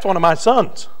servant, but that's one of my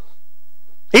sons.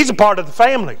 He's a part of the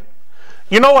family.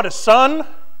 You know what a son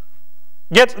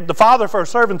gets? The father for a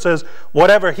servant says,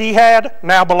 whatever he had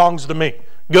now belongs to me.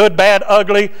 Good, bad,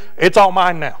 ugly, it's all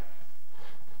mine now.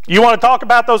 You want to talk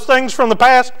about those things from the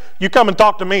past? You come and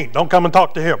talk to me. Don't come and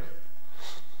talk to him.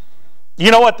 You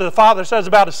know what the father says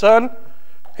about his son?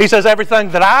 He says,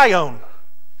 everything that I own,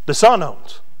 the son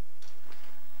owns.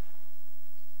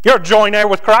 You're a joint heir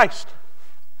with Christ.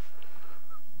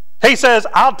 He says,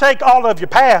 I'll take all of your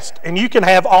past and you can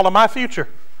have all of my future.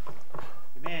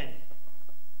 Amen.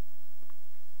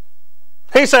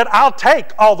 He said, I'll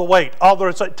take all the weight,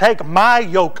 take my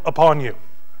yoke upon you.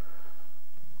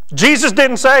 Jesus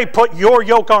didn't say, put your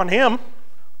yoke on him.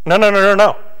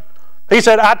 No. He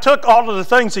said, I took all of the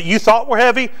things that you thought were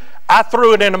heavy, I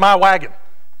threw it into my wagon.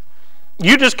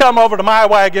 You just come over to my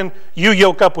wagon, you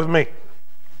yoke up with me.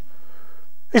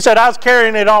 He said, I was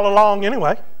carrying it all along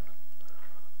anyway.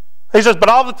 He says, but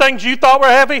all the things you thought were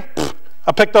heavy,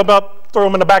 I picked them up, threw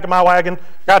them in the back of my wagon.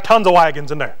 Got tons of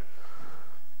wagons in there.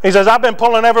 He says, I've been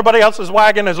pulling everybody else's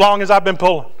wagon as long as I've been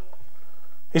pulling.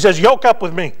 He says, yoke up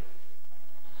with me.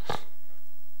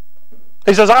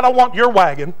 He says, I don't want your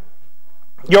wagon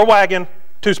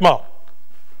too small.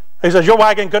 He says, your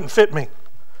wagon couldn't fit me.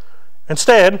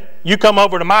 Instead, you come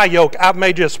over to my yoke. I've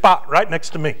made you a spot right next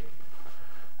to me.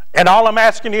 And all I'm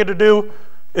asking you to do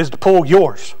is to pull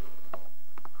yours.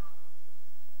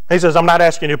 He says, I'm not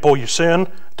asking you to pull your sin,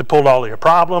 to pull all of your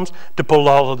problems, to pull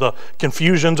all of the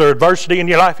confusions or adversity in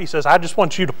your life. He says, I just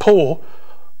want you to pull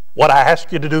what I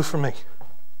ask you to do for me,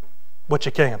 what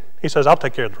you can. He says, I'll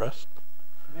take care of the rest.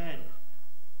 Amen.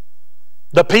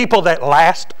 The people that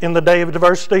last in the day of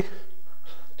adversity,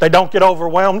 they don't get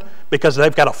overwhelmed because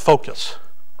they've got a focus.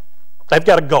 They've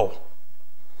got a goal.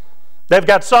 They've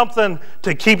got something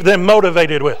to keep them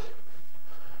motivated with.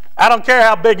 I don't care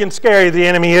how big and scary the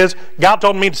enemy is. God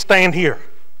told me to stand here.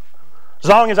 As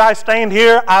long as I stand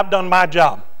here, I've done my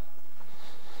job.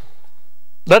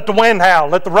 Let the wind howl.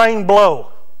 Let the rain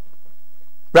blow.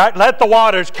 Right? Let the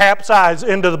waters capsize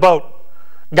into the boat.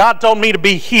 God told me to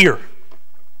be here.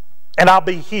 And I'll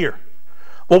be here.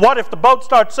 Well, what if the boat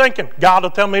starts sinking? God will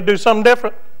tell me to do something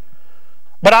different.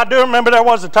 But I do remember there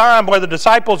was a time where the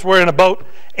disciples were in a boat,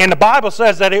 and the Bible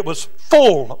says that it was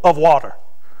full of water.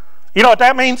 You know what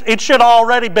that means? It should have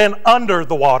already been under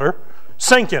the water,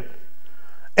 sinking.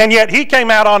 And yet he came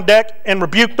out on deck and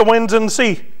rebuked the winds and the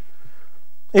sea.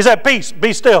 He said, peace,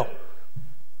 be still.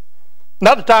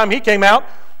 Another time he came out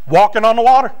walking on the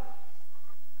water.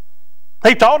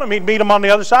 He told him he'd meet him on the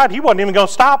other side. He wasn't even going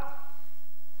to stop.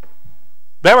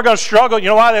 They were going to struggle. You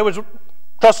know why? They was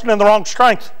trusting in the wrong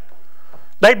strength.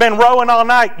 They'd been rowing all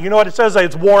night. You know what it says?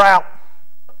 It's wore out.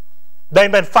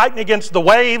 They've been fighting against the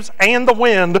waves and the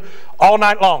wind all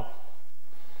night long.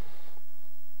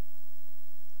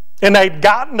 And they'd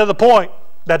gotten to the point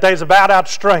that they was about out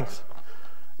of strength.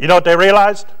 You know what they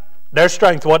realized? Their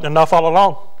strength wasn't enough all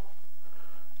along.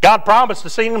 God promised to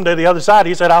see them to the other side.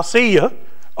 He said, I'll see you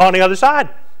on the other side.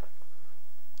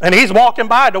 And he's walking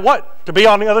by to what? To be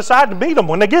on the other side to meet them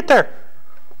when they get there.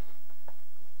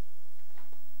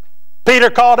 Peter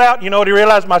called out, you know what he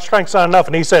realized? My strength's not enough.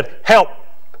 And he said, help.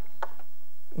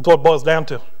 That's what it boils down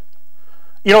to.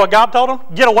 You know what God told him?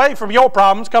 Get away from your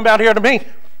problems. Come out here to me.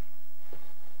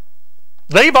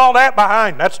 Leave all that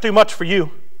behind. That's too much for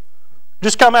you.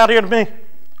 Just come out here to me.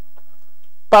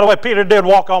 By the way, Peter did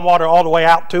walk on water all the way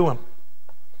out to him.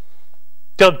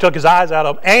 Till he took his eyes out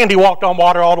of him. And he walked on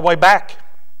water all the way back.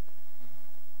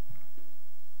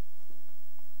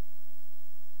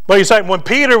 What are you saying? When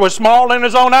Peter was small in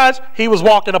his own eyes, he was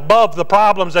walking above the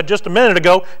problems that just a minute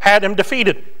ago had him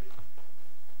defeated.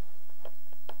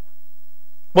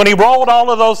 When he rolled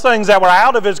all of those things that were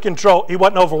out of his control, he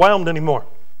wasn't overwhelmed anymore.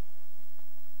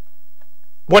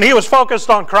 When he was focused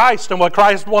on Christ and what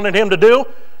Christ wanted him to do,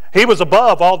 he was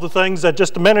above all the things that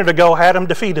just a minute ago had him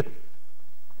defeated.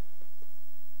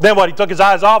 Then what? He took his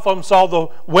eyes off of him, saw the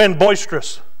wind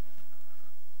boisterous.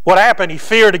 What happened? He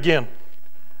feared again.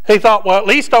 He thought, well, at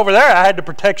least over there I had the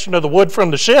protection of the wood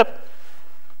from the ship.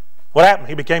 What happened?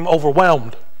 He became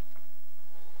overwhelmed.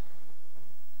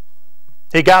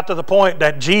 He got to the point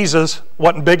that Jesus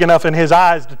wasn't big enough in his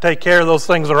eyes to take care of those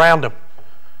things around him.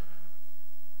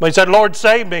 But he said, Lord,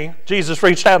 save me. Jesus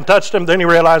reached out and touched him. Then he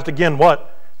realized again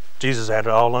what? Jesus had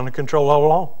it all under control all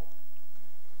along.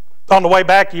 On the way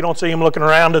back, you don't see him looking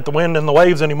around at the wind and the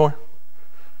waves anymore.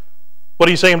 What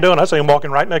do you see him doing? I see him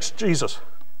walking right next to Jesus.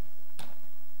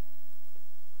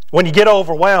 When you get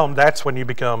overwhelmed, that's when you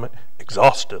become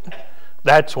exhausted.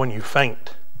 That's when you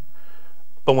faint.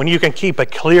 But when you can keep a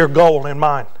clear goal in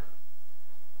mind.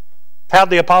 How did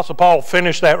the Apostle Paul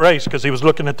finish that race? Because he was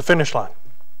looking at the finish line.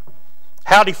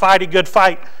 How did he fight a good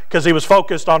fight? Because he was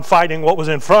focused on fighting what was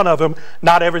in front of him,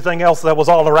 not everything else that was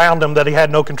all around him that he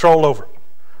had no control over.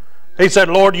 He said,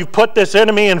 Lord, you've put this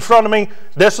enemy in front of me.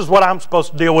 This is what I'm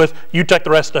supposed to deal with. You take the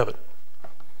rest of it.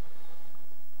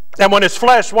 And when his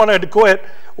flesh wanted to quit,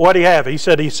 what did he have? He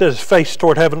said his face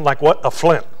toward heaven like what? A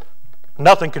flint.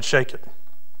 Nothing could shake it.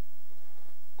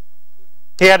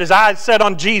 He had his eyes set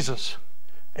on Jesus,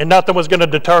 and nothing was going to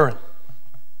deter him.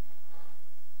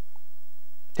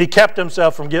 He kept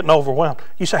himself from getting overwhelmed.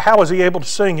 You say, how was he able to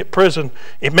sing at prison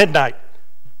at midnight?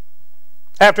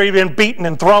 After he'd been beaten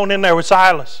and thrown in there with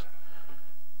Silas.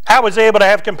 How was he able to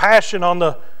have compassion on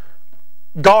the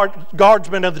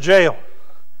guardsmen of the jail?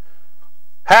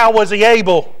 How was he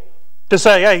able to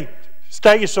say, hey,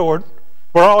 stay your sword.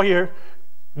 We're all here.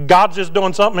 God's just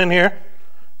doing something in here.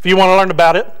 If you want to learn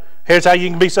about it, here's how you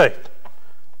can be saved. It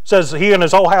says he and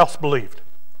his whole house believed.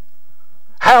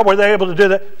 How were they able to do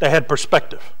that? They had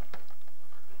perspective.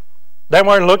 They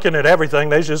weren't looking at everything.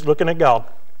 They was just looking at God.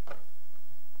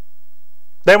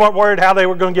 They weren't worried how they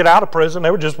were going to get out of prison.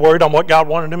 They were just worried on what God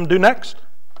wanted them to do next.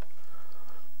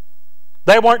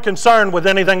 They weren't concerned with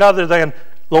anything other than,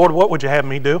 Lord, what would you have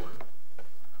me do?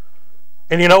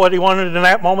 And you know what he wanted in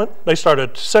that moment? They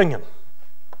started singing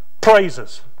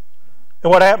praises.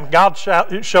 And what happened? God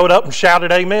showed up and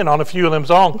shouted amen on a few of them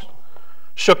songs.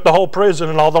 Shook the whole prison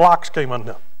and all the locks came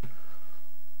undone.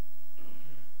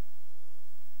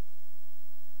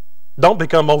 Don't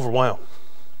become overwhelmed.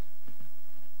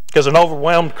 Because an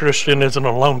overwhelmed Christian isn't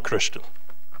a lone Christian.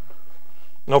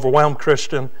 An overwhelmed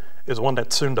Christian is one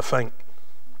that's soon to faint.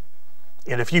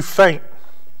 And if you faint,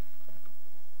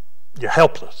 you're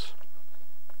helpless.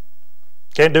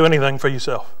 Can't do anything for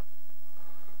yourself.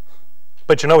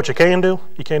 But you know what you can do?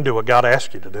 You can do what God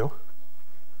asks you to do.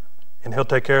 And He'll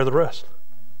take care of the rest.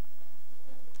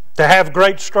 To have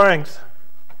great strength,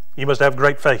 you must have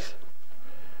great faith.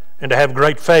 And to have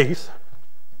great faith,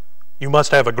 you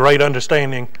must have a great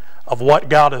understanding of what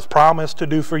God has promised to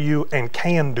do for you and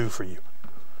can do for you.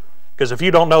 Because if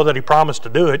you don't know that He promised to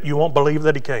do it, you won't believe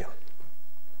that He can.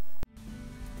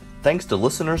 Thanks to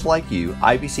listeners like you,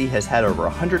 IBC has had over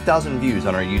 100,000 views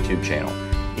on our YouTube channel.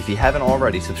 If you haven't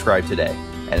already, subscribe today.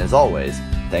 And as always,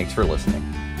 thanks for listening.